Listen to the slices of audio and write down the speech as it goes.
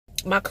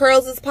My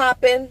curls is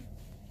popping.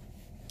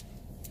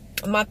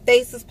 My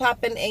face is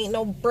popping. Ain't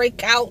no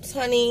breakouts,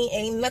 honey.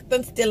 Ain't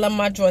nothing still on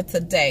my jaw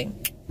today.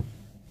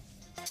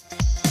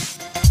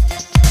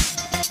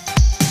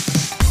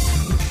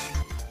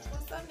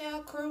 What's up now,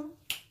 crew?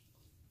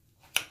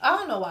 I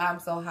don't know why I'm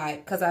so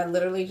hyped, because I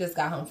literally just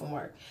got home from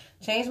work.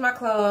 Changed my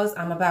clothes.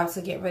 I'm about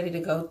to get ready to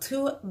go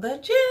to the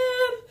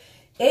gym.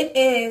 It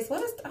is, I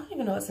don't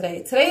even know what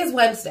today. Today is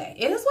Wednesday.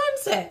 It is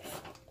Wednesday.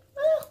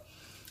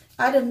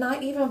 I did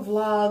not even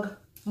vlog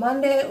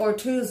Monday or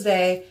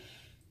Tuesday.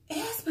 It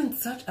has been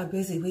such a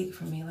busy week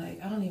for me.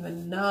 Like, I don't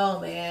even know,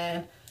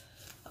 man.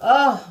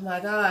 Oh my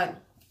God.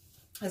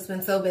 It's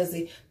been so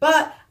busy.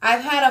 But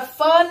I've had a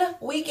fun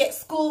week at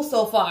school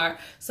so far.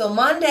 So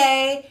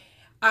Monday,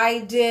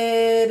 what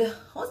did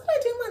I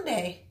do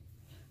Monday?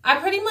 I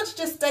pretty much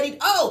just studied.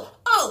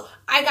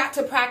 I got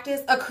to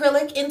practice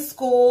acrylic in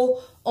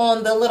school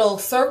on the little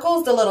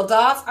circles, the little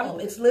dots.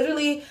 It's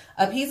literally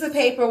a piece of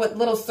paper with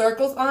little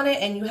circles on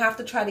it, and you have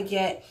to try to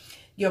get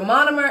your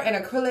monomer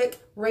and acrylic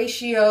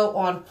ratio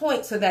on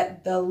point so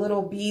that the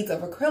little beads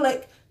of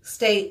acrylic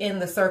stay in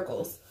the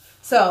circles.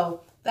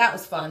 So that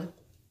was fun.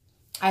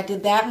 I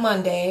did that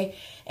Monday,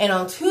 and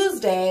on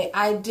Tuesday,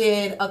 I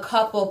did a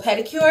couple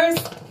pedicures.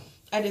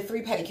 I did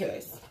 3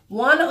 pedicures.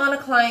 One on a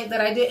client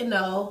that I didn't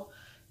know,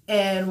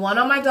 and one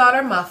on my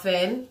daughter,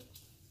 Muffin.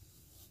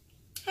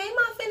 Hey,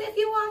 Muffin, if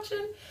you're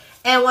watching.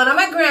 And one on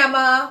my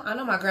grandma. I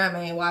know my grandma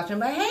ain't watching,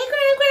 but hey,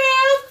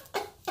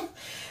 Gram.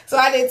 So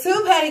I did 2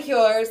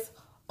 pedicures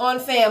on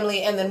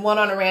family, and then one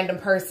on a random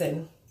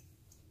person.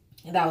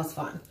 And that was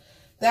fun.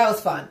 That was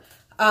fun.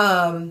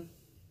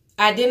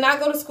 I did not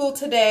go to school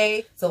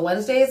today. So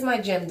Wednesday is my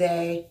gym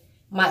day.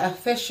 My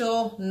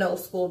official no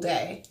school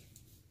day.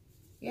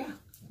 Yeah.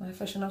 My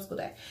official no school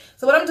day.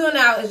 So what I'm doing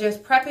now is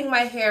just prepping my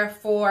hair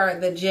for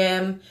the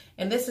gym.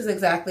 And this is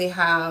exactly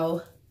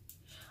how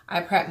I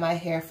prep my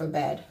hair for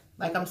bed.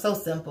 Like, I'm so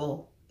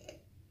simple.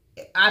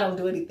 I don't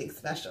do anything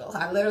special.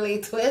 I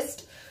literally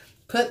twist,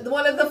 put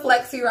one of the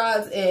flexi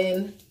rods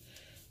in,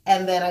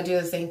 and then I do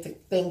the same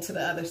thing to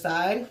the other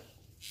side.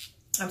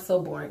 I'm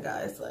so boring,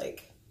 guys.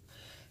 Like,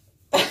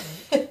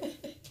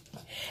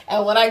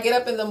 and when I get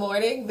up in the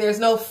morning, there's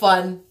no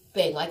fun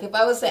thing. Like, if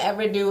I was to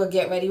ever do a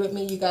get ready with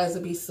me, you guys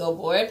would be so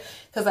bored,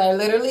 because I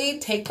literally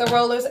take the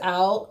rollers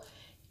out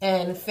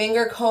and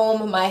finger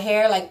comb my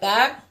hair like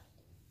that,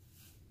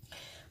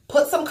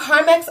 put some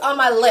Carmex on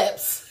my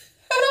lips,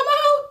 and I'm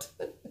out.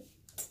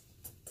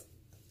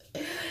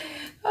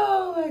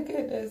 Oh my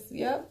goodness.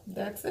 Yep,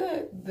 that's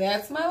it.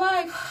 That's my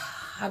life.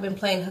 I've been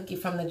playing hooky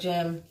from the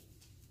gym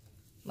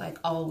like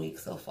all week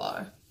so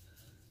far.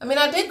 I mean,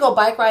 I did go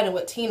bike riding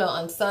with Tina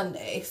on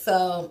Sunday,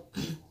 so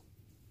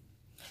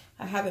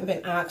I haven't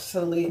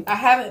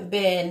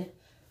been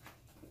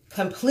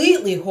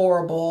completely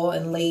horrible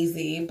and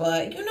lazy,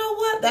 but you know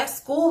what? That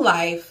school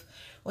life,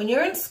 when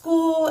you're in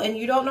school and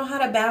you don't know how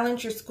to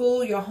balance your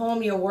school, your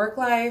home, your work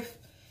life,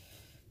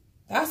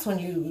 that's when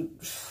you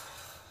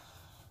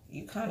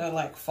kind of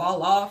like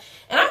fall off.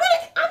 And I'm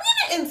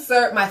gonna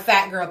insert my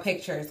fat girl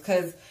pictures,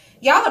 because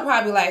y'all are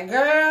probably like,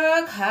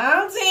 girl,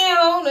 calm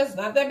down. It's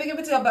not that big of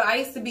a deal. But I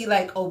used to be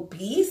like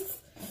obese.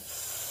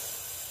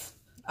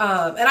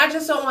 And I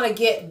just don't want to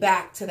get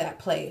back to that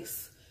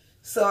place.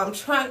 So I'm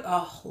trying,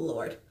 oh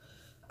Lord.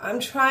 I'm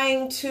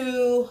trying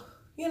to,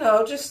 you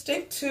know, just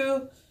stick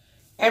to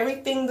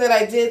everything that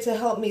I did to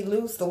help me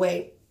lose the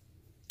weight.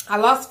 I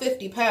lost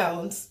 50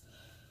 pounds.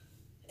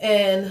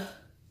 And,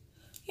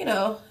 you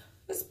know,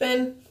 it's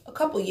been a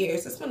couple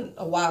years. It's been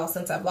a while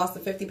since I've lost the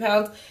 50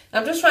 pounds. And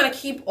I'm just trying to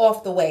keep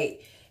off the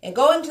weight. And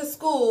going to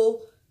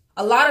school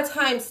a lot of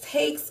times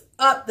takes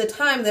up the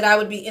time that I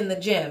would be in the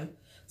gym.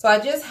 So I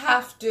just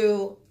have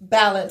to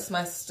balance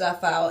my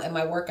stuff out and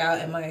my workout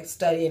and my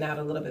studying out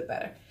a little bit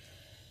better.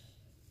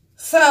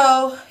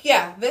 So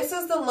yeah, this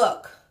is the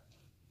look.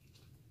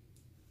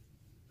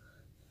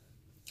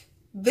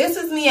 This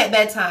is me at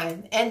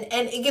bedtime. And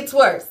it gets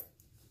worse.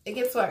 It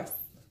gets worse.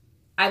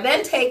 I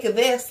then take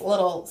this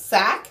little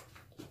sack.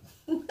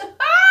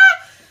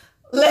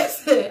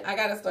 Listen, I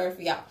got a story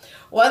for y'all.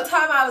 One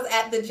time I was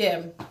at the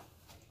gym,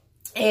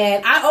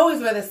 and I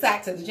always wear the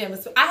sack to the gym.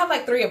 I have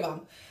like 3 of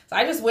them. So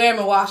I just wear them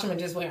and wash them and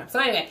just wear them. So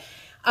anyway,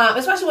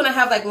 especially when I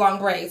have like long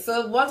braids.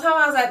 So one time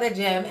I was at the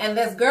gym, and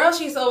this girl,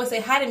 she used to always say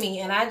hi to me,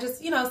 and I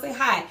just, you know, say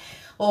hi.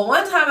 Well,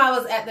 one time I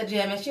was at the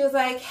gym, and she was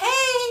like,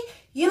 hey,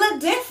 you look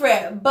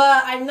different,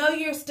 but I know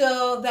you're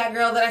still that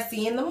girl that I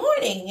see in the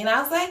morning. And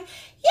I was like,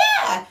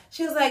 yeah.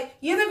 She was like,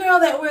 you're the girl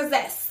that wears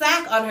that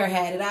sack on her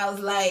head. And I was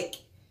like,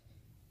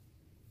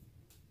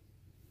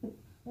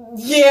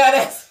 yeah,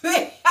 that's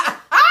me.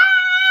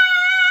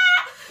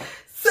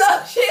 So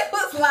she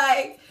was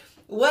like,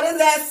 what is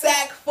that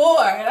sack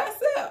for? And I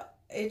said,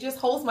 it just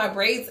holds my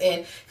braids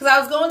in. Because I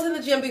was going to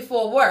the gym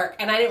before work,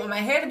 and I didn't want my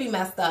hair to be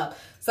messed up.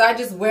 So I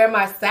just wear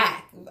my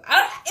sack.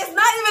 It's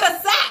not even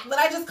a sack, but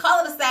I just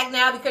call it a sack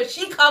now because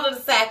she called it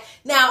a sack.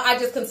 Now I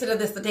just consider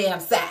this a damn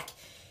sack.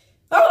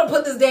 I'm going to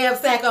put this damn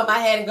sack on my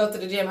head and go to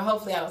the gym, and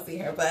hopefully I don't see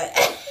her. But,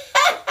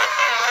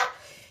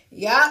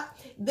 yeah,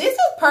 this is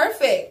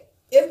perfect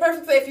It's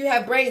perfect for if you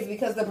have braids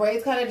because the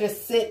braids kind of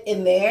just sit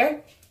in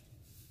there.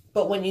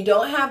 But when you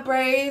don't have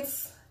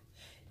braids,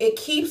 it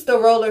keeps the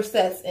roller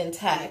sets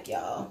intact,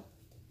 y'all.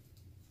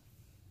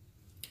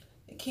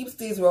 It keeps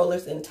these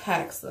rollers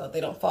intact so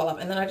they don't fall off.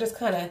 And then I just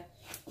kind of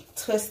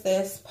twist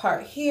this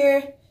part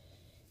here,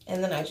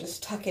 and then I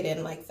just tuck it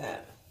in like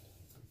that.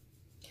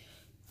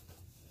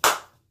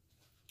 Voila!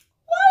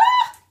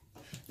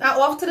 Now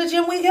off to the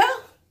gym we go.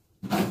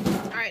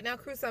 All right, now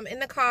crew, so I'm in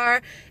the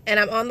car and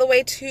I'm on the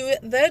way to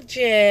the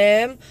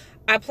gym.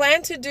 I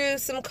plan to do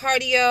some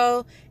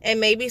cardio and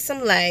maybe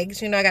some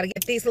legs. You know, I got to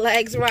get these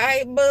legs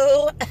right,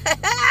 boo.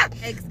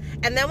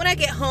 And then when I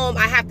get home,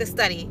 I have to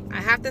study.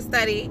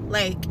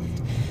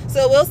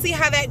 So we'll see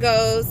how that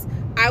goes.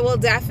 I will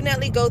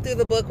definitely go through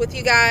the book with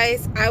you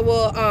guys. I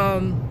will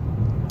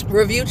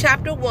review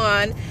chapter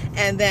 1,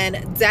 and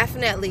then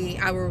definitely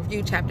I will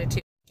review chapter 2.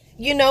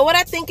 You know what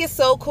I think is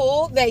so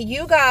cool? That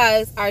you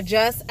guys are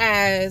just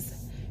as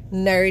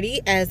nerdy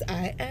as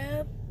I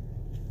am.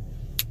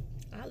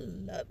 I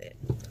love it.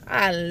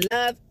 I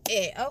love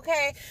it.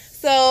 Okay,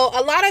 so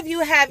a lot of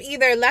you have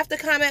either left a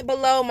comment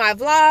below my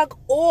vlog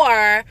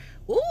or,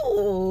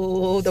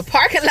 ooh, the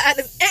parking lot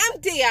is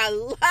empty. I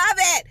love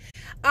it.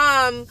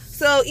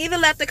 So either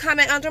left a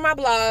comment under my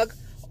blog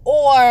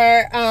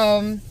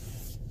or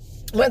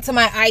went to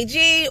my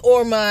IG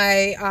or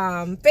my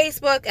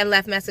Facebook and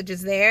left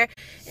messages there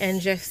and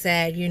just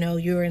said, you know,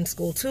 you're in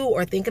school too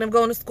or thinking of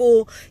going to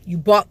school. You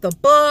bought the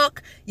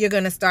book. You're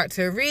going to start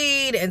to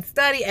read and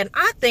study. And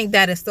I think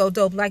that is so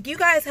dope. Like, you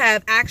guys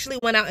have actually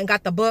went out and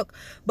got the book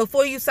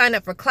before you sign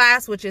up for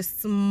class, which is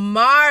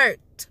smart.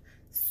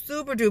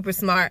 Super duper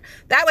smart.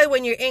 That way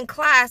when you're in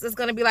class, it's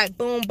going to be like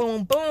boom,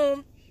 boom,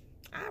 boom.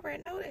 I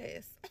already know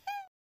this.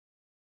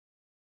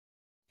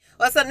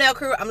 What's up, nail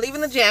crew? I'm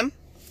leaving the gym.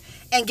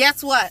 And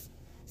guess what?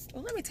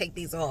 Well, let me take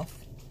these off.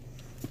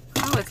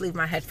 I always leave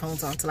my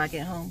headphones on till I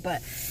get home.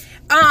 But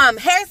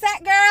hair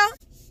sack girl,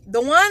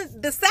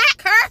 the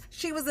sack, her,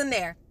 she was in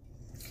there.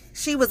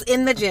 She was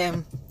in the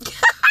gym.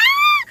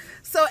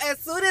 So as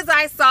soon as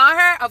I saw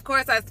her, of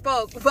course I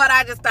spoke, but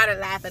I just started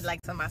laughing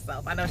like to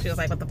myself. I know she was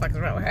like, what the fuck is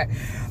wrong with her?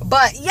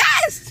 But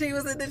yes, she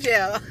was in the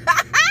gym.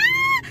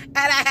 And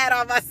I had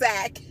on my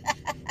sack.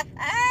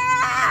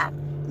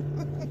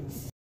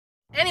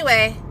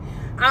 Anyway,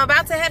 I'm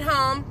about to head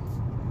home.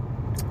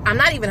 I'm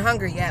not even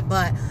hungry yet,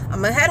 but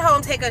I'm gonna head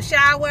home, take a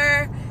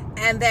shower,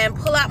 and then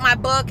pull out my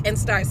book and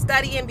start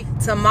studying.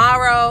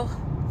 Tomorrow,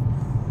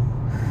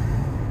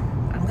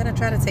 I'm gonna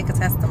try to take a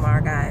test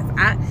tomorrow, guys.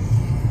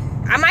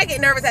 I might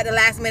get nervous at the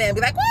last minute and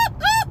be like, whoop,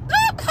 whoop,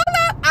 whoop, hold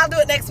up, I'll do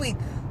it next week.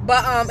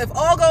 But if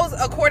all goes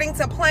according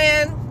to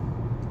plan,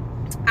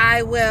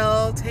 I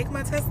will take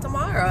my test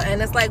tomorrow.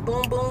 And it's like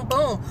boom, boom,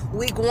 boom.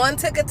 Week 1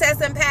 took a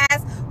test and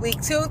pass.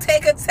 Week 2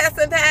 take a test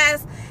and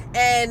pass.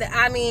 And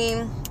I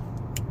mean,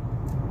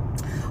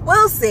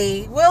 we'll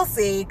see. We'll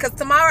see. Because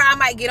tomorrow I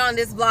might get on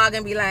this vlog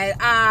and be like,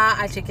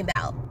 I chickened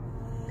out.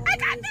 I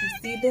got this. You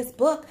see this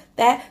book?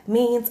 That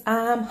means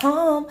I'm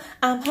home.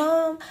 I'm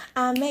home.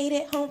 I made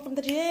it home from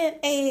the gym.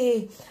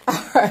 Hey.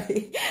 All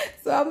right.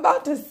 So I'm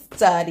about to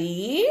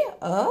study.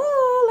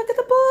 Oh, look at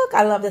the book.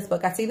 I love this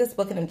book. I see this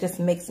book and it just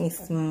makes me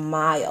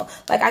smile.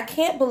 Like, I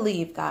can't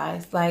believe,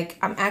 guys, like,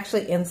 I'm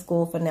actually in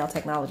school for nail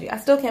technology. I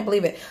still can't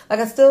believe it. Like,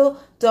 I still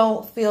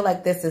don't feel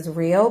like this is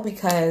real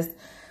because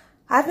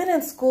I've been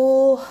in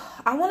school,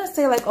 I want to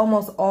say like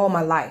almost all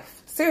my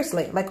life.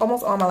 Seriously, like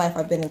almost all my life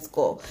I've been in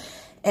school.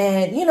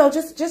 And, you know,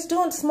 just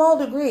doing small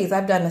degrees.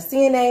 I've done a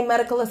CNA,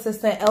 medical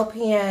assistant,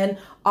 LPN,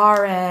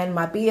 RN,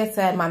 my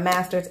BSN, my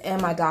master's,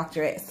 and my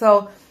doctorate.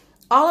 So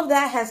all of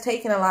that has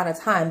taken a lot of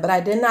time, but I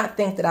did not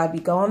think that I'd be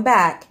going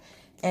back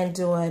and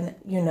doing,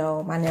 you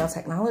know, my nail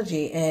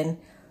technology. And,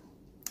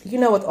 you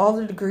know, with all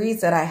the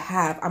degrees that I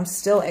have, I'm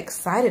still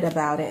excited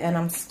about it. And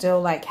I'm still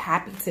like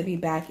happy to be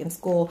back in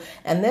school.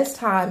 And this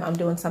time I'm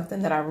doing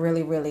something that I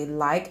really, really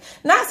like.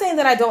 Not saying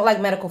that I don't like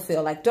medical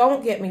field. Like,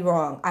 don't get me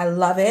wrong. I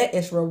love it.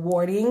 It's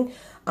rewarding.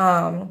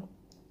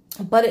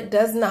 But it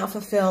does not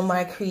fulfill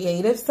my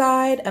creative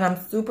side. And I'm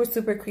super,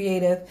 super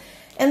creative.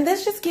 And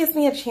this just gives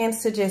me a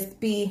chance to just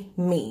be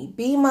me.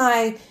 Be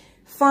my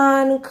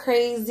fun,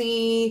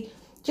 crazy,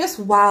 just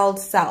wild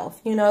self,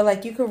 you know,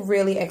 like you could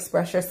really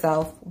express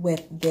yourself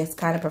with this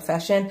kind of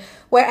profession.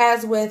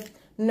 Whereas with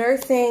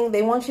nursing,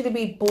 they want you to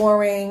be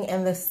boring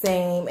and the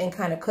same and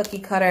kind of cookie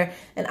cutter.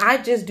 And I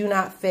just do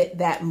not fit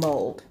that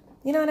mold.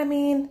 You know what I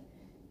mean?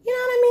 You know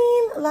what I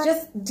mean? Like,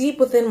 just deep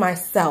within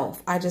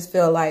myself, I just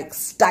feel like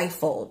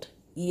stifled.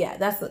 Yeah,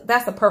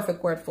 that's a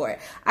perfect word for it.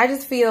 I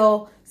just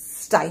feel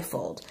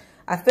stifled.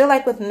 I feel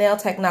like with nail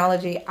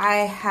technology, I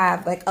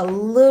have like a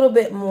little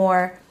bit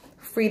more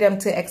freedom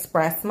to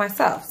express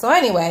myself. So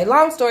anyway,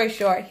 long story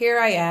short, here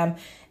I am,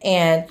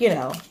 and you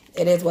know,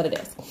 it is what it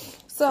is.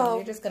 So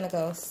you're just gonna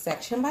go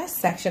section by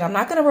section. I'm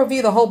not gonna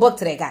review the whole book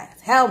today, guys.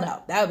 Hell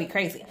no, that would be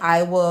crazy.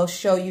 I will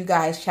show you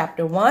guys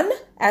chapter 1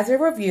 as a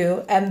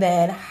review, and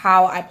then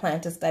how I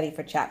plan to study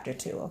for chapter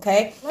 2,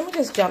 okay? Let me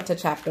just jump to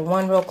chapter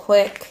 1 real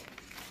quick.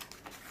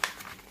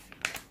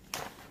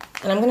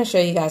 And I'm going to show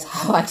you guys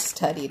how I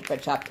studied for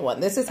chapter 1.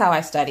 This is how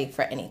I studied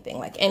for anything,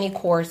 like any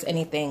course,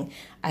 anything.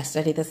 I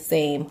study the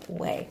same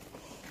way.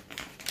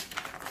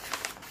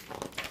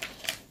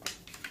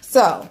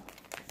 So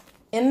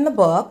in the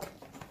book,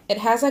 it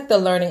has like the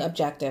learning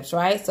objectives,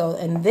 right? So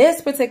in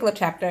this particular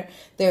chapter,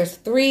 there's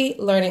 3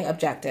 learning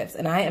objectives.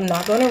 And I am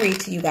not going to read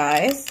to you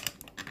guys.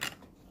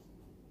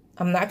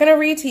 I'm not going to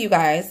read to you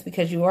guys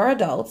because you are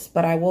adults,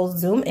 but I will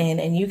zoom in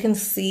and you can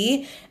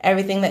see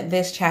everything that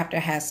this chapter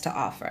has to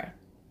offer.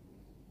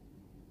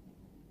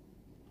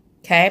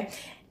 Okay.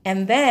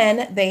 And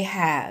then they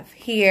have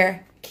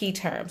here key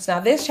terms. Now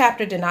this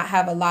chapter did not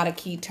have a lot of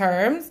key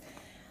terms,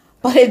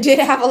 but it did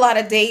have a lot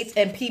of dates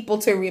and people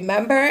to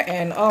remember.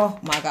 And oh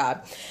my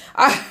God.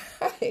 All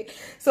right.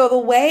 So the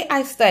way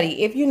I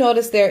study, if you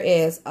notice, there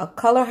is a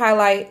color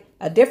highlight,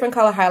 a different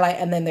color highlight,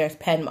 and then there's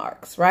pen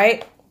marks,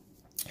 right?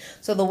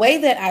 So the way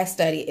that I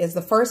study is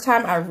the first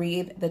time I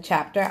read the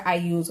chapter, I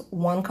use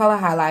one color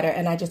highlighter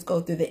and I just go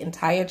through the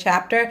entire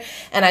chapter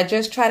and I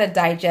just try to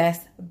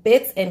digest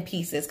bits and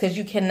pieces because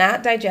you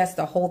cannot digest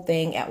the whole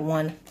thing at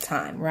one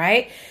time,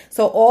 right?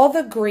 So all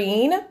the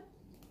green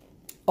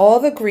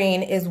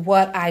is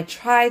what I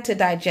try to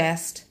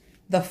digest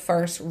the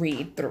first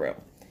read through.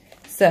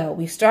 So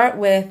we start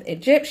with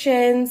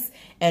Egyptians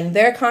and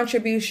their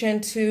contribution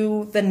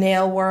to the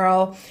nail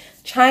world,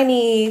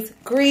 Chinese,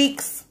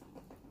 Greeks,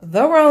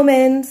 the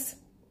Romans.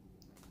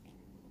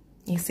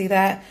 You see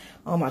that?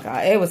 Oh my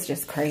God, it was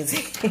just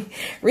crazy.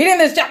 Reading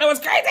this chapter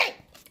was crazy.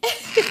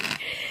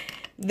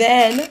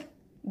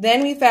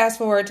 Then we fast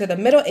forward to the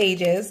Middle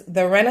Ages,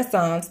 the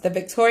Renaissance, the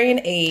Victorian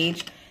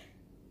Age,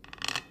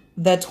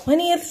 the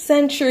 20th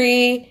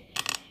century,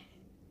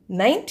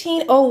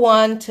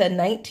 1901 to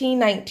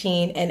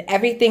 1919, and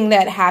everything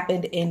that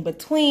happened in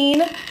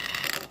between.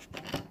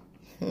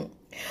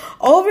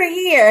 Over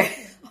here,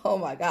 oh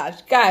my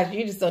gosh, guys,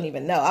 you just don't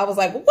even know. I was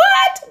like,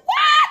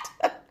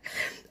 what?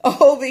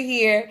 Over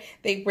here,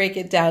 they break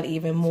it down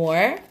even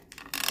more.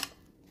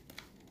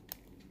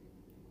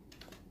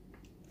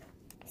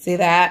 See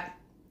that?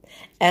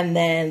 And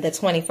then the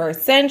 21st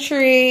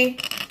century,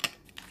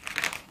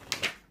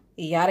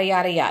 yada,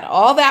 yada, yada.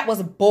 All that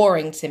was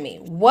boring to me.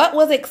 What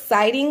was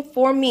exciting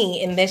for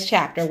me in this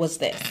chapter was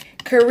this: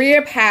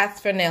 career paths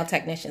for nail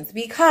technicians,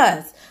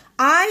 because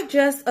I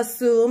just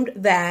assumed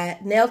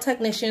that nail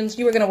technicians,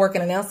 you were going to work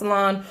in a nail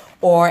salon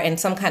or in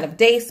some kind of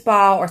day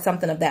spa or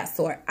something of that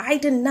sort. I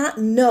did not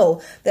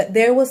know that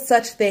there was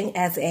such thing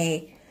as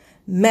a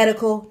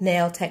medical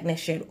nail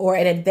technician or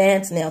an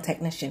advanced nail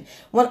technician.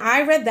 When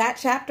I read that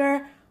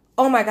chapter,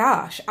 oh my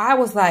gosh, I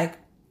was like,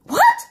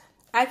 what?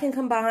 I can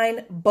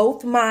combine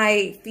both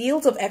my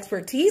fields of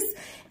expertise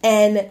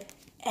and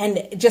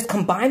just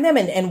combine them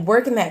and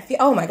work in that field.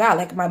 Oh my God,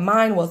 like my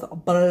mind was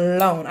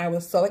blown. I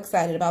was so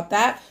excited about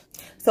that.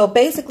 So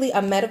basically,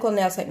 a medical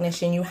nail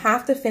technician, you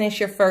have to finish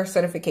your first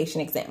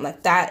certification exam.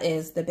 Like that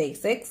is the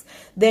basics.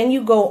 Then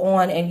you go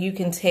on and you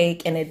can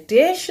take an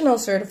additional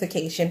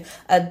certification,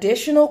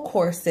 additional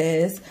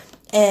courses,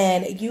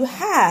 and you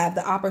have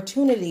the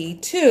opportunity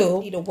to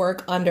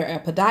work under a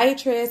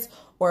podiatrist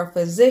or a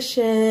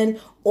physician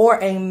or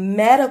a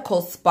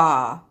medical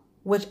spa,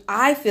 which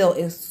I feel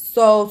is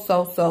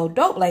so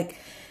dope. Like,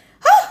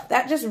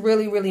 that just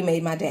really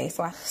made my day.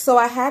 So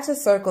I had to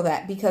circle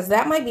that because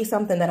that might be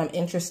something that I'm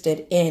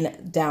interested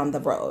in down the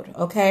road,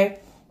 okay?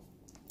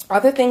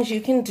 Other things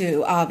you can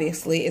do,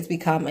 obviously, is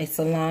become a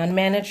salon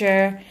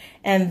manager,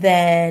 and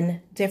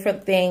then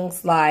different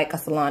things like a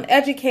salon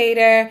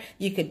educator.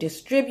 You could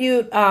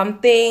distribute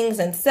things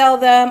and sell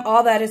them.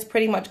 All that is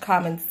pretty much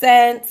common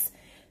sense.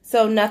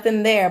 So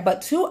nothing there.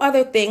 But 2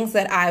 other things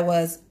that I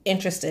was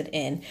interested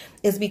in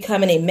is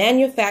becoming a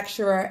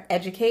manufacturer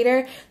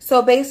educator.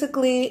 So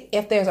basically,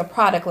 if there's a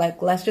product,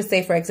 like let's just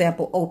say, for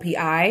example,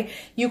 OPI,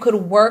 you could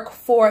work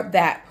for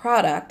that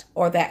product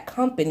or that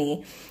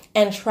company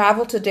and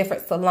travel to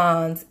different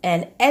salons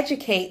and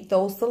educate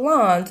those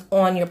salons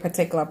on your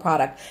particular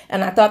product.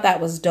 And I thought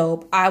that was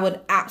dope. I would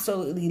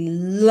absolutely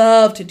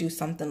love to do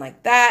something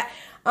like that.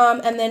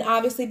 And then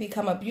obviously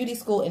become a beauty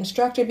school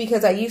instructor,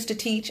 because I used to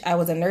teach. I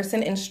was a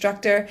nursing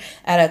instructor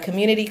at a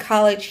community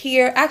college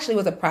here. Actually, it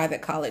was a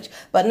private college,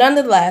 but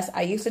nonetheless,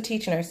 I used to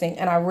teach nursing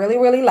and I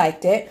really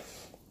liked it.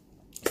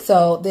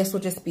 So this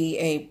would just be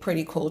a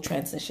pretty cool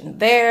transition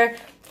there.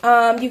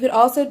 You could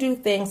also do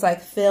things like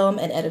film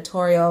and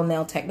editorial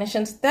nail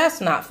technicians.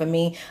 That's not for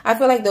me. I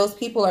feel like those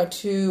people are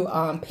too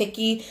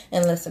picky.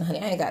 And listen,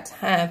 honey, I ain't got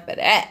time for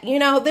that. You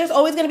know, there's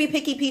always going to be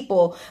picky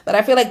people, but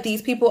I feel like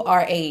these people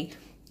are a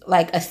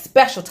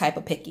special type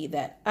of picky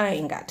that I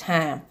ain't got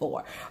time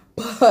for.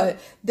 But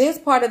this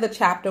part of the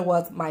chapter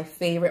was my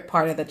favorite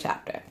part of the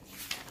chapter.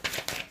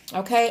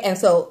 Okay, and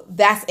so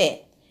that's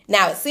it.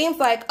 Now it seems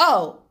like,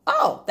 oh,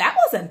 that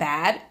wasn't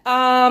bad.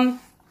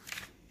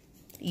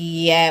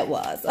 Yeah, it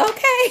was.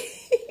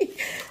 Okay.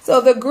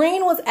 So the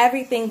green was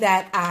everything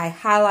that I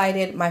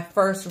highlighted my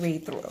first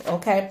read through.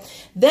 Okay.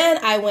 Then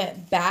I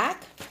went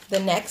back the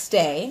next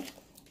day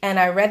and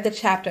I read the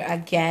chapter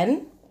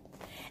again.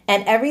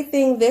 And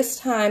everything this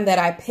time that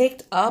I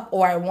picked up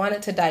or I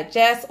wanted to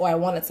digest or I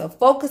wanted to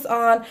focus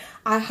on,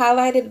 I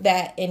highlighted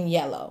that in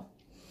yellow.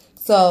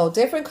 So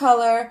different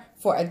color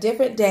for a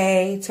different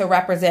day to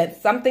represent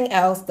something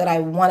else that I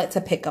wanted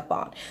to pick up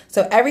on.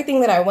 So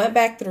everything that I went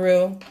back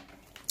through,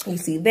 you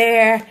see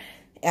there,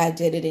 I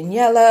did it in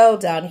yellow.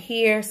 Down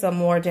here, some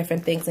more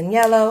different things in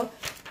yellow,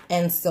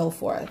 and so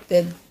forth.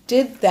 They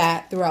did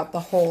that throughout the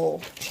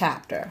whole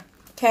chapter.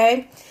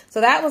 Okay,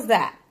 so that was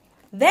that.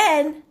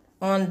 Then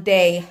on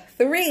day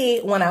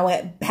 3, when I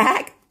went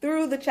back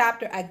through the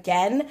chapter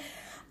again,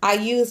 I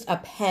used a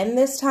pen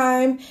this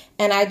time,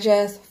 and I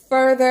just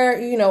further,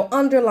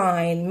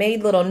 underlined,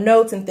 made little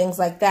notes and things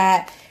like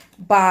that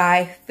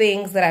by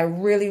things that I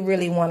really,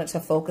 really wanted to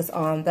focus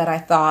on, that I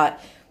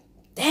thought,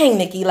 dang,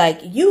 Nikki,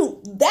 like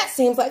that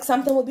seems like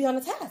something would be on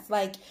the test.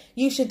 Like,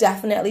 you should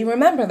definitely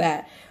remember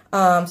that.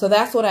 So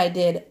that's what I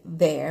did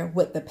there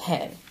with the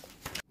pen.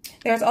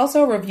 There's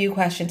also review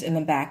questions in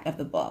the back of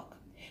the book.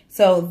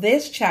 So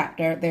this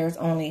chapter, there's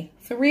only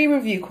 3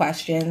 review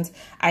questions.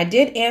 I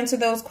did answer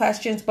those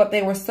questions, but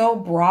they were so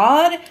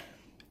broad,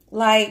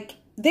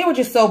 they were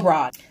just so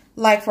broad.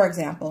 Like, for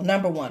example,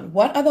 number 1,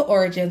 what are the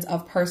origins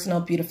of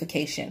personal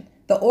beautification?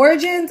 The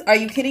origins? Are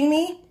you kidding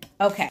me?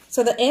 Okay,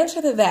 so the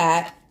answer to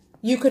that,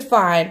 you could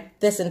find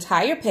this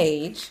entire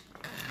page,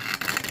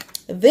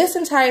 this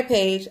entire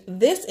page,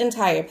 this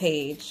entire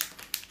page,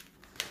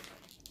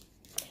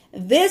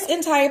 this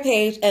entire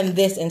page, and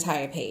this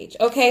entire page.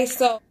 Okay,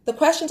 so the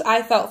questions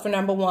I felt for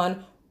number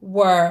 1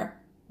 were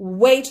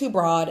way too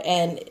broad,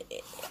 and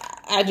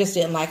I just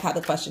didn't like how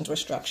the questions were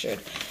structured.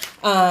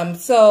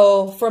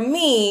 So for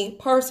me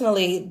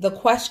personally, the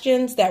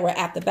questions that were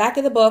at the back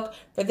of the book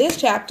for this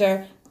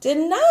chapter did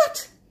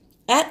not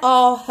at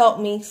all help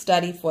me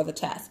study for the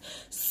test.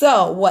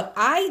 So what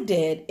I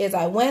did is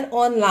I went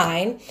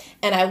online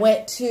and I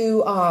went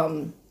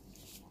to,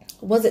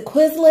 was it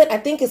Quizlet? I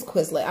think it's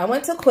Quizlet. I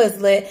went to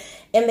Quizlet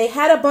and they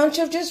had a bunch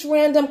of just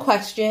random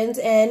questions,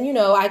 and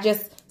I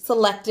just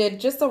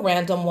selected just a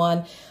random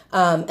one.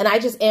 And I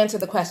just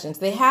answered the questions.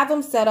 They have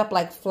them set up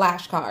like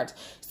flashcards.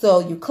 So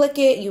you click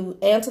it, you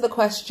answer the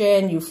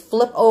question, you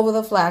flip over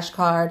the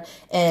flashcard,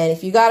 and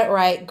if you got it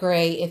right,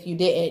 great. If you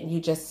didn't,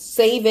 you just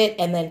save it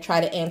and then try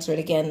to answer it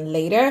again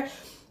later.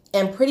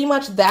 And pretty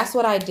much that's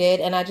what I did.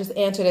 And I just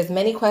answered as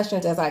many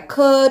questions as I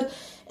could.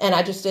 And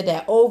I just did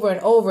that over and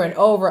over and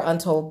over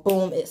until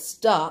boom, it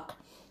stuck.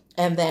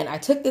 And then I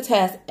took the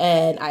test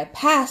and I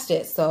passed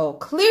it. So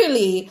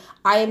clearly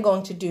I am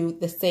going to do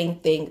the same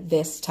thing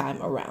this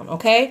time around.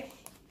 Okay.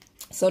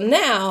 So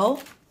now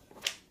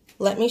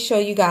let me show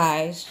you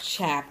guys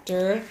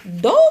chapter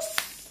 2.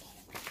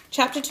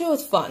 Chapter 2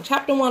 is fun.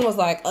 Chapter 1 was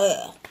like,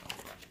 ugh.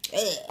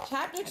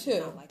 Chapter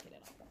 2,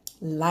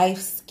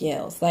 life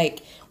skills.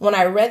 Like, when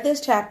I read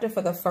this chapter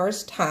for the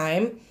first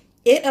time,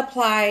 it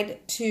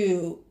applied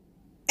to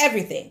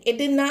everything. It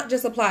did not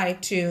just apply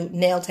to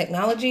nail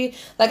technology.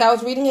 Like, I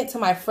was reading it to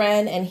my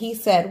friend and he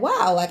said,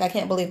 wow, like, I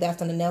can't believe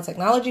that's in the nail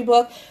technology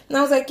book. And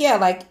I was like, yeah,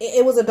 like,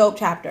 it was a dope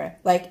chapter.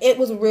 Like, it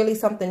was really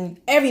something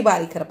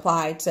everybody could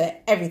apply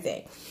to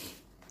everything.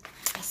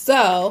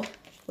 So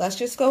let's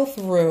just go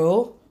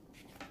through.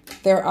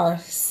 There are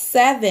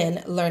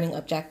 7 learning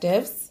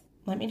objectives.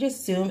 Let me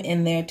just zoom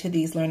in there to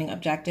these learning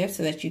objectives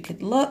so that you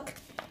could look.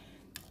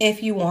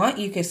 If you want,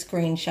 you could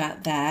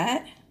screenshot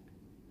that.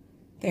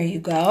 There you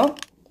go.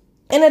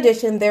 In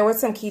addition, there were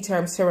some key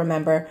terms to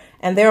remember,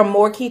 and there are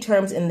more key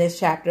terms in this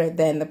chapter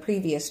than the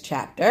previous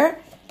chapter.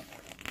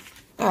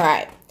 All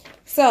right,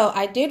 so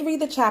I did read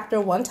the chapter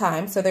 1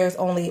 time, so there's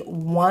only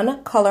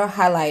 1 color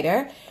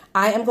highlighter.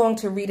 I am going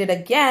to read it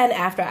again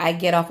after I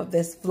get off of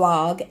this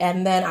vlog,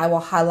 and then I will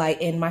highlight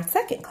in my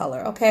second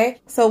color, okay?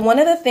 So one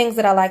of the things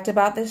that I liked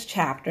about this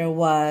chapter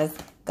was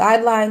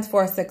guidelines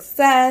for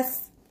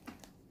success,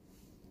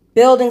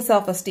 building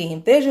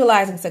self-esteem,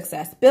 visualizing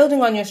success,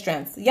 building on your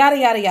strengths, yada,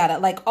 yada, yada.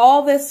 Like,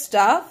 all this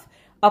stuff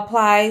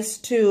applies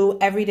to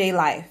everyday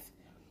life.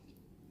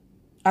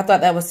 I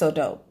thought that was so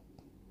dope.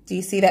 Do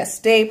you see that?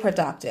 Stay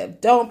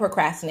productive. Don't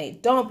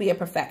procrastinate. Don't be a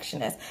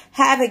perfectionist.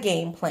 Have a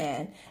game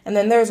plan. And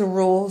then there's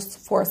rules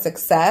for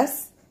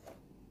success.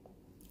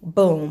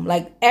 Boom.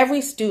 Like,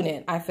 every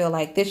student, I feel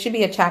like this should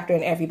be a chapter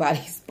in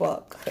everybody's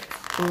book.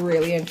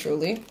 Really and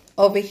truly.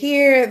 Over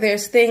here,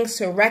 there's things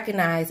to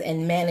recognize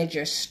and manage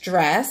your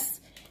stress.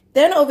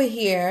 Then over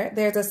here,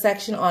 there's a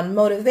section on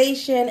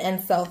motivation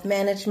and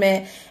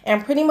self-management.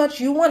 And pretty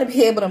much you want to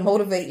be able to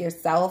motivate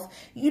yourself.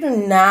 You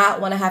do not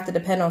want to have to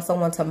depend on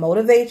someone to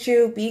motivate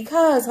you,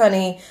 because,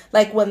 honey,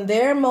 like, when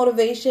their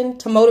motivation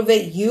to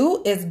motivate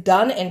you is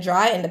done and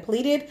dry and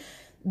depleted,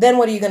 then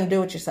what are you going to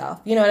do with yourself?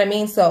 You know what I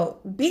mean?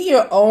 So be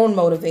your own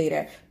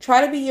motivator.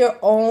 Try to be your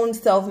own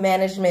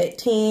self-management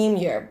team,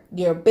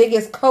 your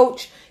biggest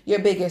coach, your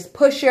biggest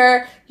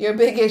pusher, your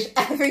biggest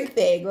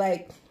everything.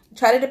 Like,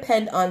 try to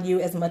depend on you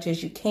as much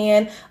as you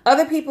can.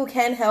 Other people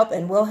can help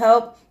and will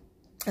help,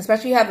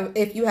 especially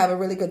if you have a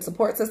really good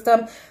support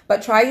system,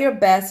 but try your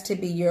best to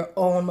be your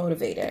own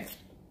motivator.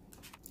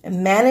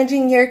 And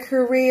managing your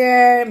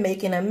career,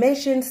 making a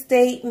mission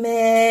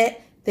statement,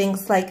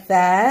 things like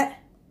that.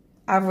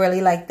 I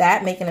really like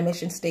that, making a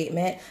mission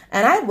statement.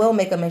 And I will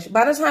make a mission.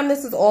 By the time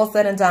this is all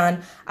said and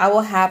done, I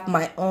will have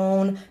my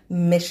own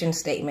mission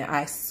statement.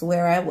 I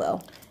swear I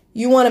will.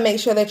 You want to make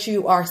sure that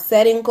you are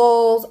setting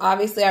goals.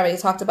 Obviously, I already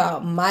talked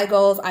about my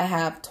goals. I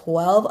have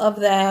 12 of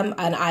them,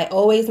 and I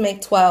always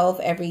make 12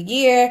 every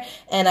year.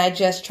 And I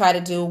just try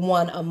to do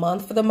one a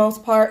month for the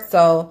most part.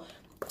 So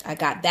I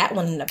got that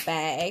one in the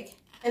bag.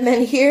 And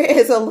then here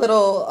is a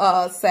little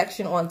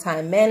section on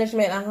time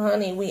management.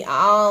 Honey, we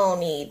all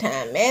need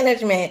time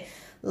management.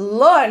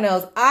 Lord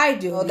knows I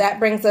do. Well, that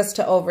brings us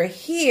to over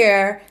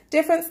here,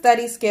 different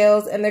study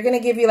skills. And they're going to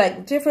give you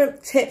like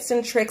different tips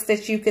and tricks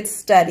that you could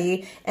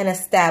study and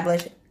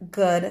establish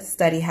good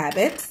study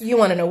habits. You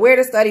want to know where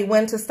to study,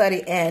 when to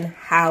study, and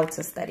how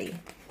to study.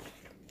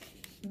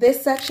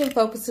 This section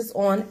focuses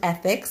on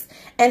ethics,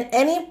 and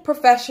any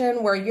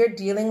profession where you're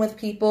dealing with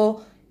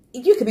people.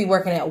 You could be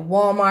working at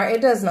Walmart.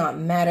 It does not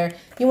matter.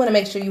 You want to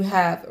make sure you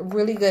have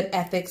really good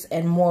ethics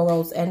and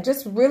morals and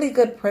just really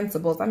good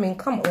principles. I mean,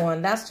 come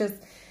on. That's just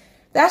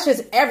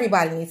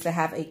everybody needs to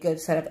have a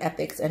good set of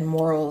ethics and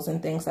morals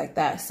and things like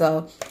that.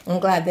 So I'm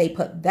glad they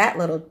put that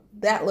little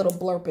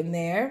blurb in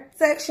there.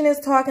 Section is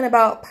talking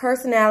about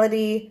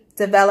personality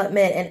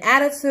development and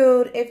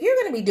attitude. If you're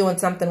going to be doing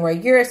something where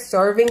you're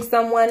serving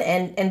someone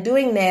and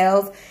doing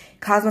nails,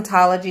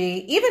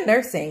 cosmetology, even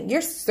nursing,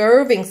 you're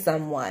serving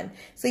someone.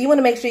 So you want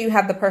to make sure you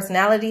have the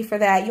personality for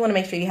that. You want to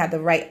make sure you have the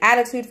right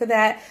attitude for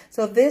that.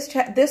 So this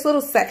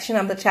little section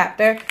of the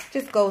chapter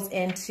just goes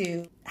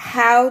into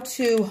how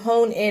to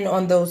hone in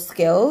on those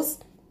skills.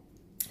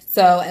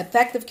 So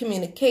effective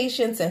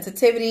communication,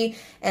 sensitivity,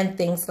 and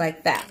things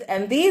like that.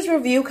 And these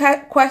review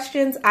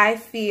questions, I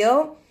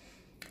feel,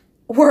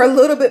 were a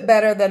little bit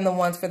better than the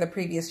ones for the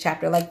previous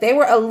chapter. Like they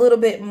were a little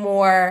bit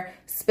more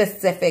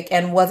specific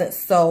and wasn't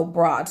so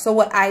broad. So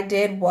what I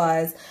did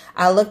was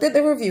I looked at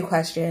the review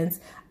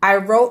questions. I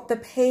wrote the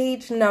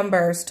page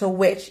numbers to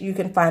which you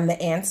can find the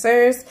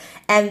answers.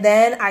 And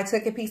then I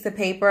took a piece of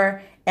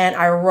paper and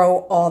I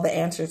wrote all the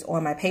answers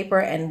on my paper,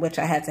 and which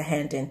I had to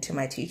hand in to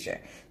my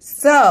teacher.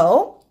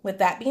 So with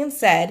that being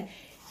said,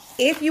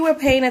 if you were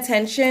paying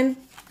attention,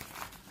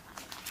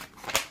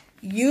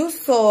 you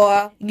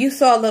saw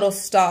little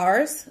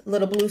stars,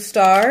 little blue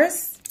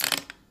stars.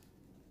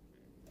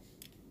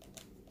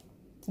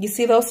 You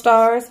see those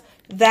stars?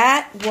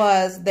 That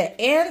was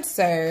the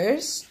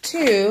answers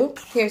to,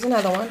 here's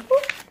another one.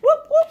 Whoop,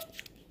 whoop, whoop.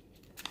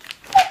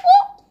 Whoop,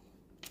 whoop.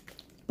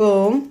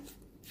 Boom.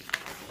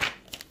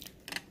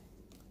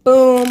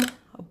 Boom.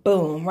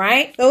 Boom,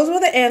 right? Those were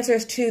the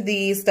answers to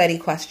these study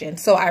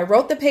questions. So I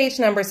wrote the page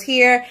numbers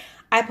here.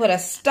 I put a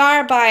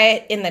star by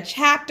it in the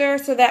chapter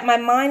so that my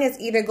mind is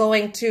either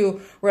going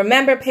to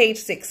remember page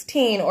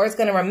 16 or it's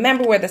going to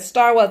remember where the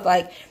star was.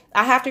 Like,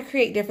 I have to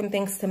create different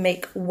things to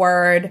make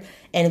word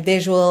and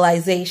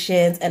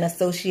visualizations and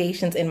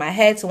associations in my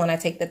head. So when I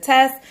take the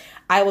test,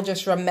 I will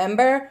just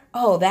remember,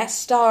 oh, that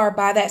star,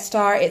 by that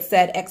star, it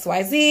said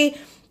XYZ,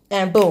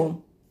 and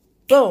boom,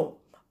 boom,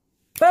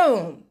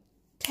 boom.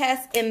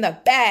 Test in the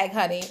bag,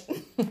 honey.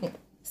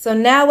 So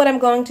now what I'm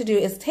going to do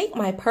is take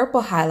my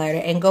purple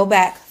highlighter and go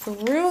back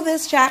through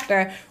this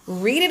chapter,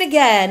 read it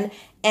again,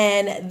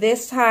 and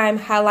this time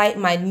highlight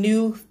my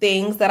new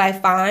things that I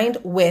find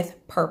with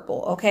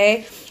purple,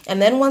 okay?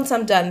 And then once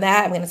I'm done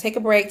that, I'm going to take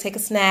a break, take a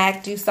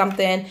snack, do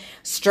something,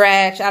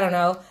 stretch, I don't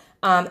know.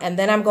 And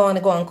then I'm going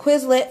to go on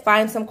Quizlet,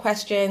 find some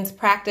questions,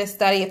 practice,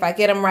 study. If I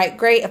get them right,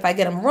 great. If I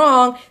get them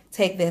wrong,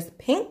 take this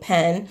pink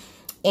pen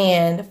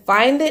and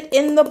find it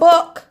in the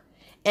book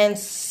and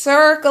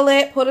circle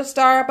it, put a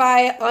star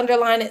by it,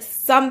 underline it,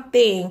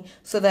 something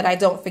so that I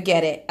don't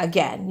forget it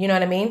again. You know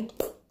what I mean?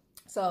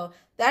 So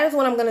that is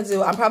what I'm going to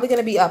do. I'm probably going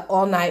to be up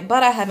all night,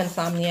 but I have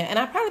insomnia, and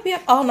I'll probably be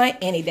up all night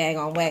any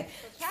daggone way.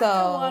 Chapter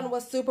 1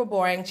 was super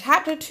boring.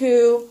 Chapter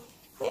 2,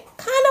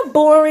 kind of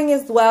boring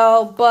as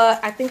well,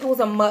 but I think it was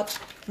a much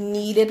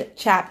needed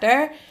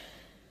chapter.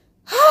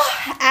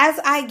 As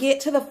I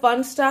get to the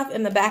fun stuff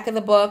in the back of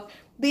the book,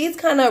 these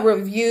kind of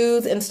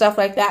reviews and stuff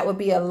like that would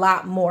be a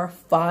lot more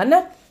fun.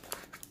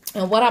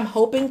 And what I'm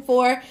hoping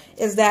for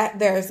is that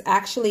there's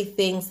actually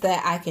things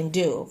that I can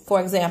do. For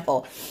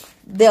example,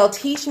 they'll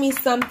teach me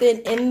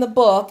something in the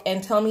book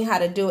and tell me how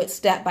to do it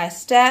step by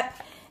step.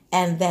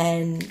 And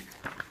then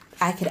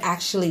I could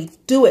actually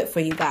do it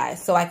for you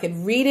guys. So I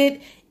could read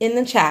it in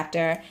the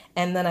chapter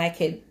and then I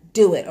could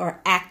do it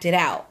or act it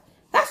out.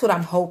 That's what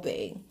I'm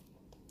hoping.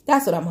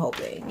 That's what I'm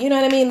hoping. You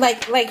know what I mean?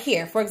 Like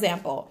here, for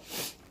example,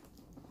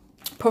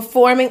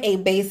 performing a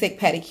basic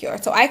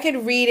pedicure. So I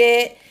could read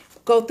it,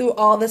 go through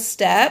all the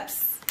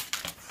steps,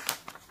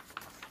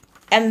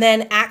 and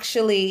then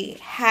actually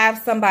have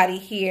somebody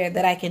here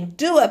that I can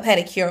do a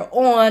pedicure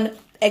on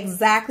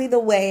exactly the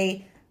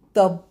way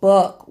the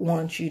book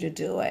wants you to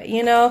do it,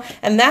 you know?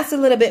 And that's a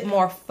little bit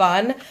more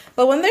fun.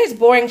 But when there's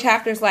boring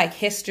chapters like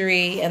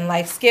history and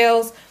life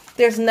skills,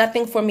 there's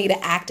nothing for me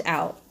to act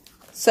out.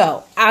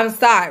 So I'm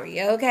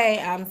sorry, okay?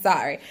 I'm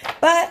sorry.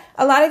 But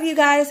a lot of you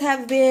guys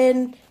have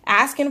been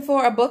asking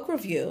for a book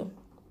review.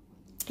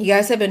 You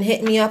guys have been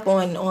hitting me up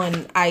on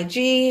IG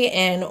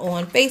and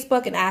on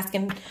Facebook and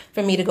asking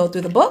for me to go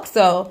through the book.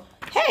 So,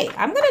 hey,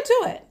 I'm going to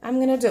do it. I'm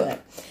going to do it.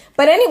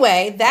 But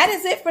anyway, that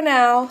is it for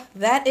now.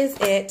 That is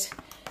it.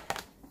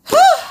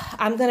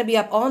 I'm going to be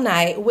up all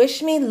night.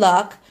 Wish me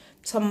luck.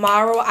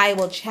 Tomorrow I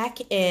will check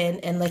in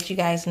and let you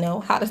guys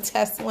know how the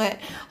test went.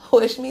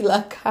 Wish me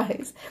luck,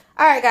 guys.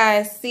 All right,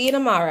 guys. See you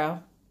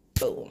tomorrow.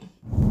 Boom.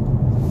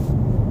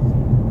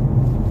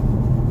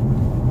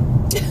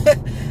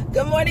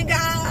 Good morning,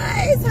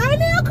 guys. Hi,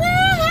 Nail Crew.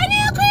 Hi,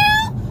 Nail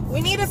Crew.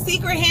 We need a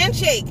secret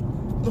handshake.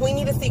 We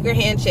need a secret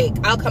handshake.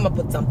 I'll come up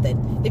with something.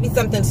 It'd be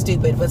something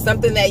stupid, but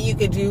something that you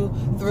could do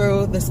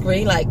through the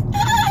screen, like,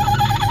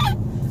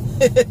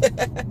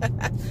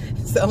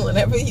 so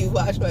whenever you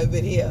watch my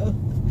video,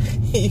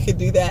 you could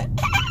do that.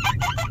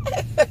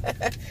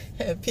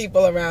 And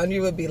people around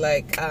you would be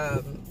like,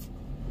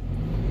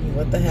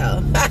 what the hell?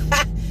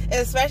 And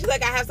especially,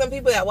 like, I have some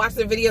people that watch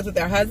their videos with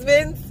their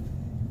husbands.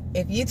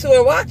 If you two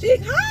are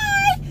watching, hi!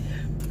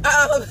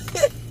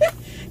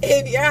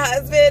 If your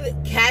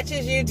husband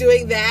catches you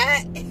doing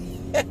that,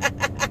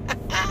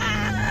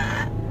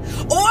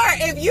 or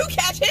if you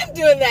catch him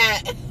doing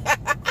that,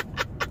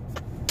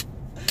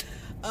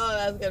 oh,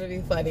 that's gonna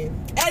be funny.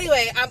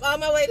 Anyway, I'm on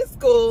my way to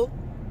school.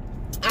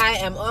 I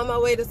am on my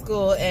way to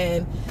school,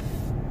 and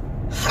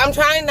I'm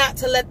trying not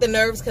to let the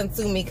nerves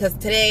consume me, because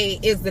today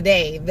is the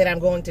day that I'm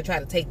going to try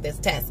to take this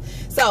test.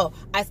 So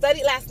I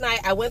studied last night.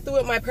 I went through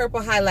with my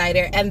purple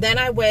highlighter, and then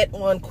I went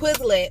on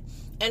Quizlet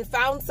and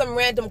found some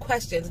random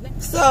questions.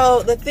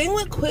 So the thing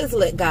with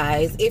Quizlet,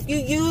 guys, if you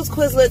use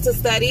Quizlet to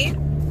study,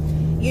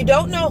 you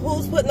don't know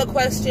who's putting the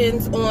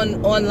questions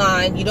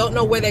online. You don't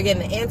know where they're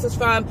getting the answers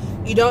from.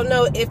 You don't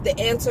know if the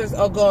answers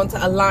are going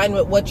to align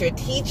with what your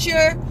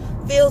teacher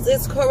feels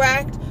is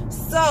correct.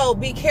 So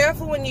be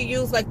careful when you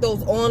use like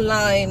those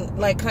online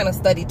like kind of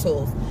study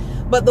tools.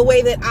 But the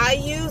way that I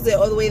use it,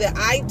 or the way that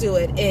I do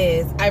it,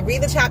 is I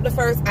read the chapter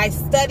first. I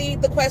study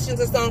the questions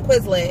that's on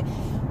Quizlet.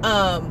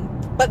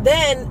 But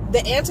then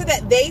the answer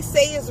that they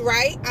say is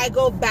right, I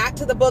go back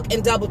to the book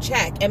and double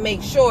check and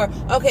make sure,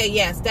 okay,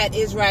 yes, that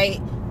is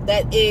right.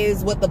 That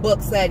is what the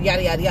book said,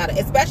 yada, yada, yada.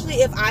 Especially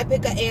if I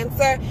pick an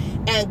answer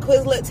and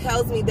Quizlet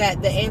tells me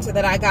that the answer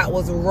that I got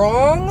was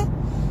wrong,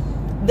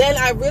 then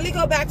I really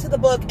go back to the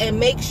book and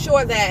make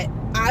sure that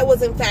I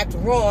was in fact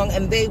wrong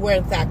and they were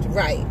in fact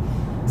right.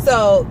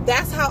 So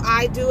that's how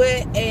I do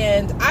it,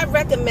 and I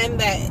recommend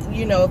that,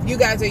 you know, if you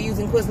guys are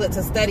using Quizlet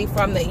to study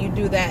from, that you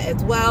do that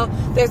as well.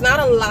 There's not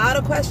a lot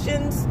of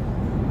questions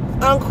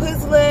on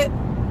Quizlet,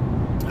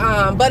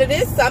 but it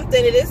is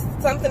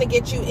something to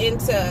get you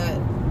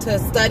into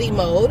study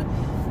mode,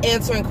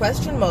 answering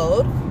question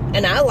mode,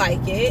 and I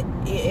like it.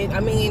 I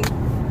mean,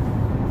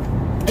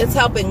 it's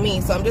helping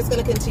me, so I'm just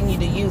going to continue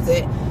to use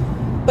it.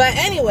 But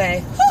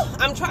anyway,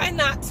 I'm trying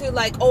not to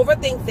like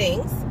overthink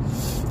things,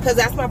 because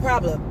that's my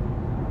problem.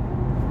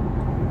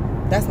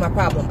 That's my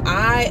problem.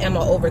 I am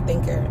an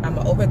overthinker. I'm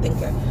an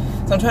overthinker.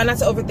 So I'm trying not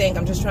to overthink.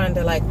 I'm just trying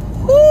to like,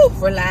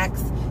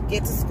 relax,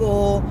 get to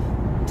school,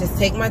 just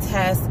take my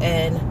test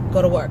and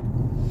go to work.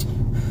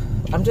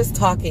 I'm just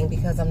talking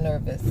because I'm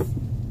nervous.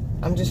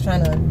 I'm just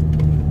trying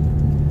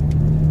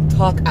to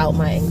talk out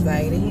my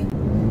anxiety.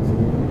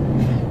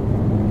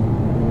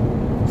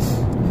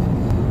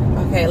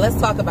 Okay,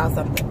 let's talk about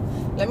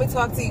something. Let me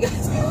talk to you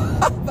guys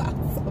about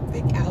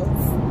something else.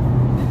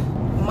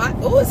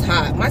 Oh, it's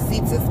hot. My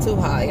seats is too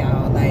hot,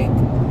 y'all. Like,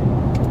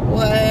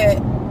 what?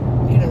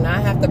 You do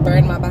not have to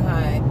burn my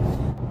behind.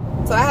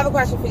 So I have a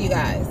question for you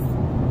guys.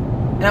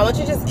 And I want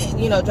you to just,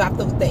 you know, drop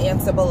the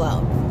answer below.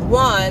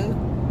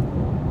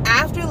 One,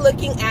 after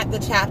looking at the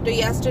chapter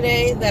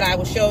yesterday that I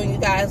was showing you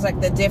guys,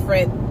 like the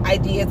different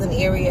ideas and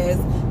areas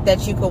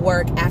that you could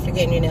work after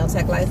getting your nail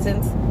tech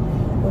license,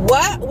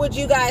 what would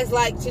you guys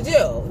like to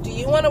do? Do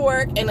you want to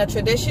work in a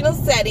traditional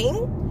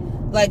setting,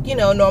 like, you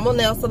know, normal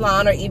nail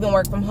salon, or even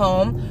work from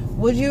home?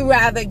 Would you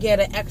rather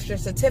get an extra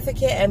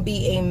certificate and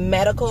be a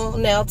medical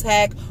nail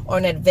tech or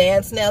an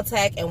advanced nail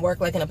tech and work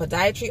like in a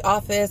podiatry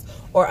office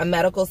or a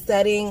medical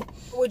setting?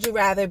 Would you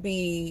rather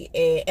be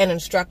an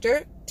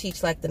instructor,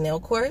 teach like the nail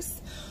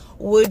course?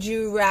 Would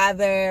you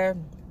rather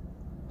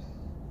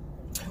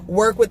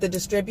work with the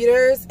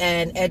distributors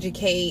and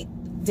educate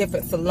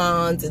different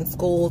salons and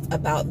schools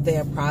about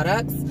their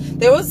products?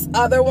 There was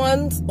other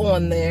ones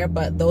on there,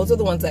 but those are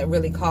the ones that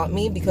really caught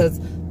me, because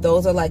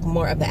those are like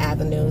more of the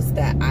avenues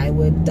that I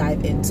would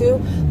dive into.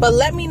 But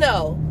let me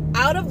know,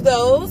 out of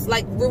those,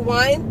 like,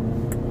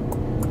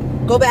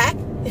 rewind, go back,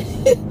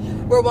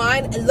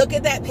 rewind, and look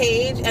at that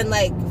page and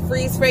like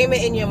freeze frame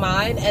it in your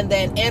mind, and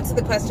then answer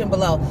the question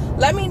below.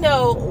 Let me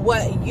know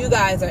what you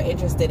guys are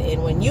interested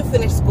in when you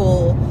finish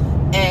school.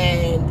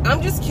 And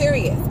I'm just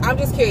curious. I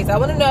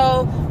want to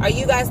know, are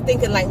you guys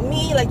thinking like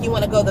me, like you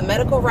want to go the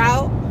medical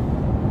route?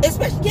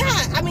 Especially,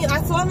 yeah, I mean,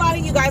 I saw a lot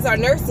of you guys are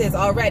nurses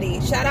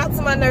already. Shout out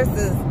to my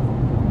nurses.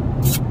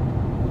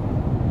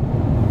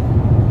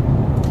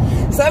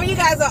 Some of you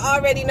guys are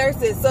already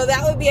nurses, so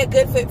that would be a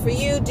good fit for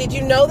you. Did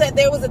you know that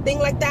there was a thing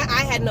like that?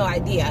 I had no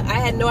idea. I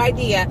had no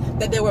idea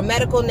that there were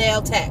medical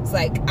nail techs.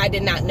 Like, I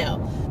did not know.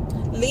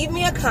 leave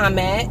me a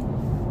comment.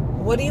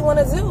 What do you want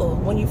to do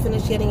when you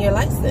finish getting your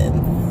license?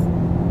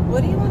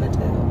 What do you want to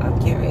do? I'm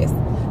curious.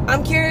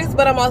 I'm curious,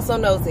 but I'm also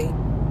nosy.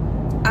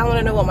 I want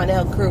to know what my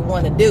nail crew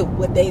want to do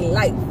with their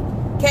life.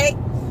 Okay?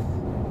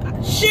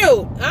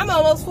 Shoot, I'm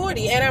almost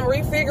 40 and I'm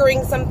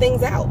refiguring some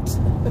things out.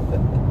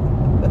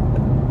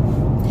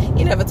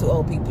 You're never too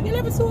old, people. You're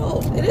never too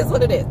old. It is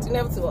what it is. You're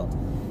never too old.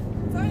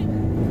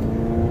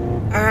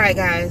 All right,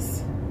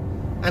 guys.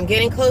 I'm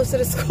getting closer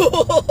to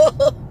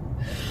school.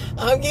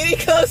 I'm getting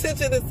closer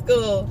to the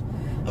school.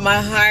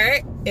 My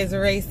heart is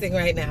racing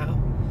right now.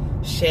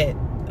 Shit.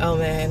 Oh,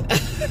 man.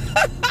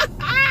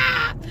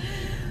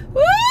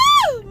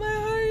 Woo! My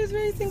heart is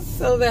racing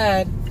so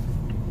bad.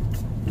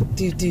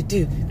 Do.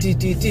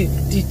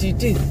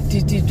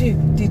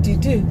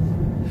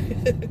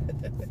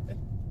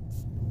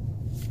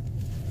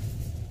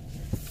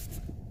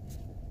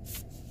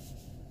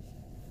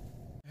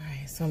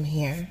 Alright, so I'm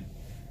here.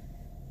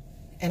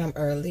 And I'm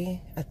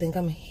early. I think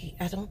I'm here.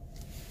 I don't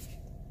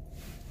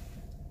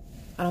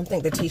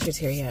think the teacher's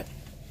here yet.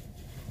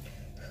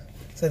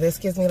 So this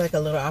gives me like a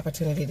little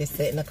opportunity to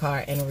sit in the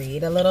car and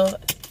read a little.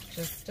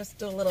 Just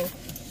do a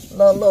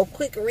little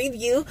quick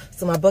review.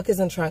 So my book is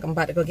in the trunk. I'm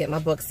about to go get my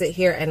book, sit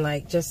here and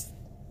like just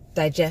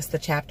digest the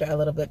chapter a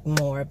little bit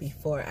more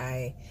before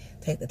I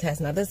take the test.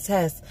 Now this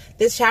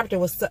chapter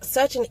was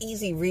such an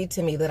easy read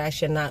to me that I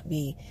should not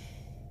be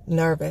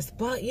nervous.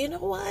 But you know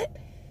what?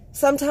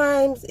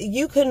 Sometimes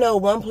you can know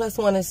 1 +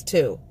 1 is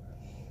 2.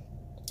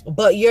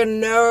 But your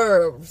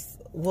nerves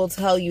will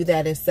tell you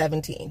that it's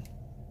 17.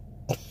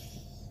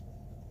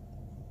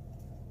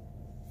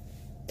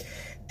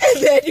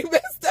 And then you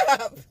messed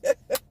up.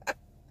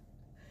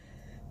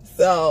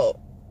 So,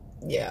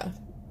 yeah.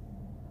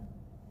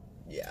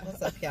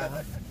 What's up, y'all?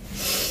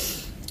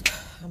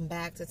 I'm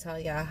back to tell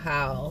y'all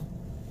how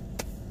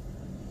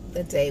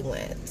the day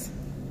went.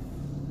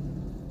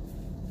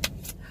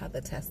 How the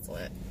test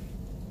went.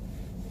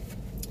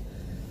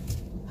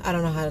 I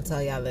don't know how to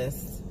tell y'all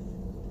this.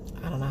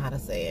 I don't know how to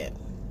say it.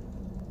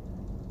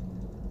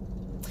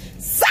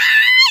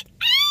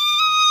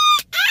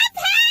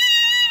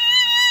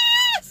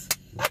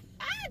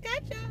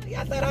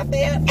 I thought I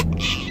failed.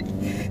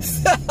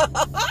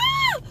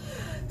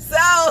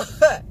 so,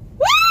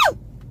 woo!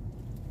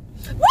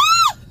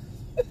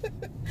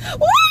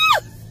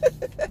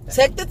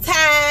 Took the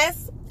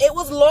test. It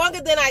was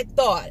longer than I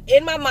thought.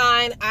 In my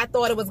mind, I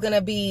thought it was going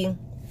to be,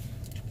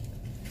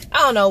 I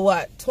don't know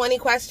what, 20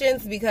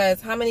 questions, because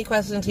how many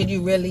questions could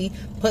you really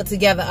put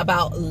together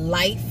about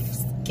life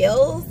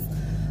skills?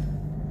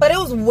 But it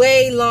was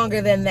way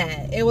longer than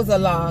that. It was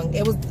long.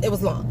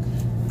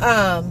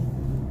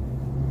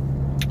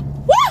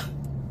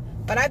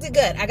 But I did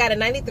good. I got a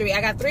 93.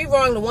 I got 3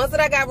 wrong. The ones that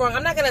I got wrong,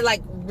 I'm not going to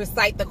like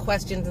recite the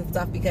questions and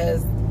stuff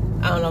because,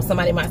 I don't know,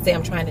 somebody might say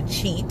I'm trying to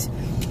cheat.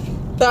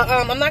 But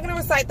I'm not going to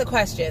recite the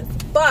questions.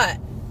 But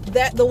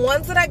the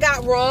ones that I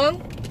got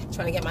wrong, I'm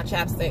trying to get my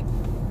chapstick.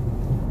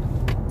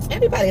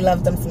 Everybody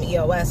loves them some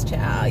EOS,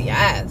 child.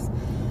 Yes.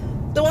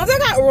 The ones I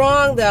got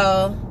wrong,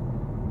 though,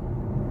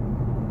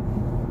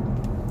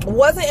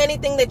 wasn't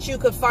anything that you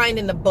could find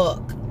in the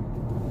book.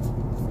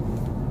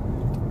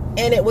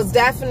 And it was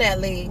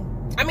definitely...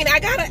 I mean, I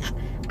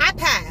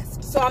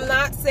passed, so I'm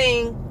not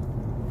saying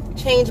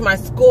change my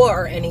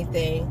score or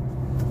anything,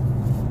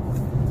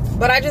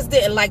 but I just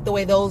didn't like the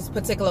way those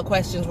particular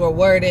questions were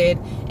worded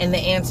and the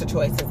answer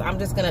choices. I'm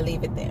just going to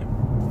leave it there.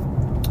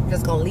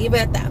 Just going to leave it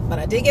at that. But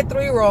I did get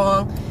 3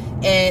 wrong,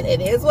 and it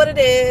is what it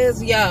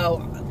is.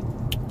 Yo,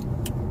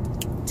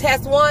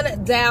 test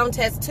 1 down,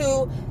 test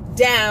 2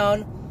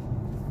 down.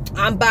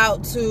 I'm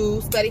about to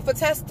study for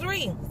test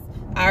 3.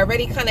 I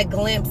already kind of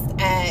glimpsed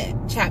at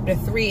chapter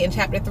 3, and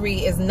chapter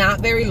 3 is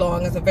not very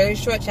long. It's a very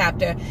short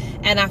chapter,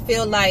 and I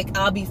feel like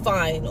I'll be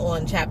fine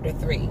on chapter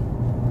 3.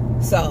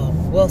 So,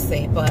 we'll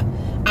see. But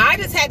I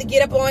just had to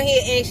get up on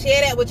here and share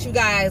that with you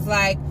guys.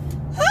 Like,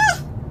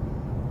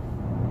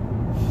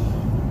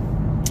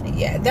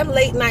 yeah, them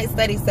late night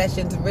study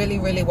sessions really,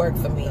 really work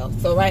for me.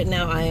 So right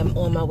now I am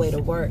on my way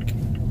to work.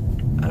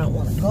 I don't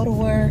want to go to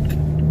work.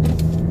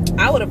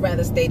 I would have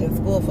rather stayed in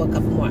school for a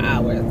couple more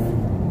hours,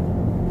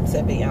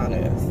 to be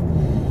honest.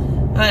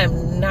 I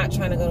am not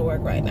trying to go to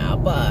work right now,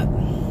 but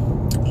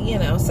you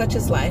know, such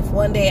is life.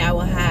 One day I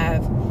will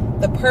have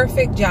the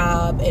perfect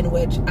job in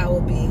which I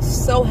will be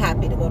so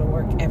happy to go to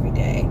work every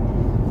day.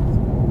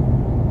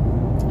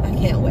 I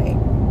can't wait.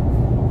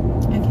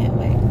 I can't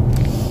wait.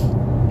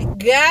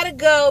 Gotta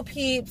go,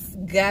 peeps.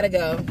 Gotta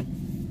go.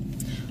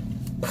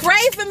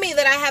 Pray for me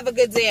that I have a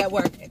good day at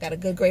work. I got a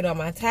good grade on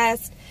my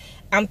test.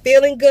 I'm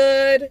feeling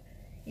good.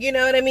 You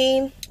know what I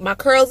mean? My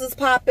curls is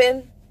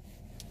popping.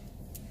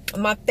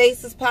 My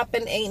face is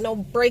popping. Ain't no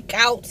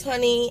breakouts,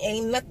 honey.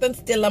 Ain't nothing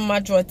still on my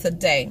jaw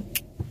today.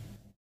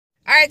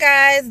 Alright,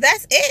 guys.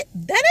 That's it.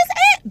 That is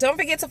it. Don't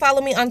forget to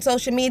follow me on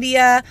social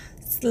media.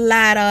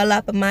 Slide all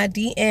up in my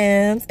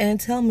DMs and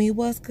tell me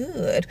what's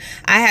good.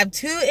 I have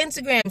 2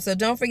 Instagrams, so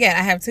don't forget.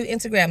 I have 2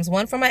 Instagrams.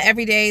 One for my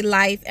everyday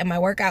life and my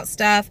workout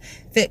stuff,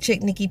 Fit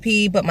Chick Nikki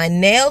P. But my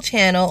nail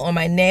channel or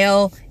my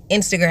nail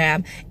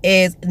Instagram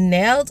is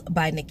Nailed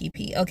by Nikki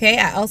P. Okay,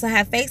 I also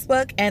have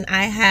Facebook, and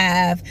I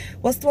have,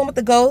 what's the one with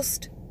the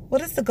ghost?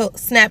 What is the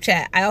ghost?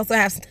 Snapchat. I also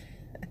have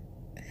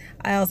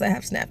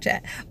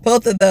Snapchat.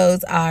 Both of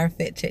those are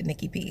Fit Chick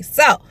Nikki P.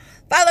 So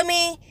follow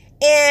me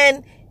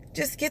and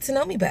just get to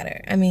know me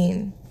better. I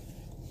mean,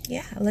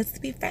 yeah, let's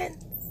be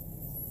friends.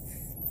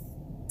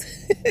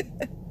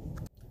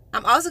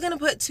 I'm also going to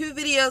put 2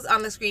 videos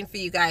on the screen for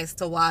you guys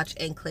to watch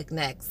and click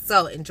next.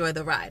 So enjoy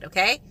the ride,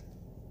 okay?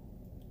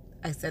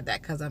 I said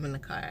that because I'm in the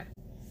car.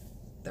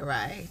 The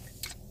ride.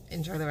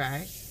 Enjoy the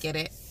ride. Get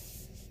it?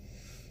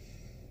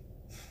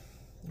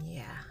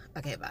 Yeah.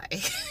 Okay,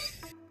 bye.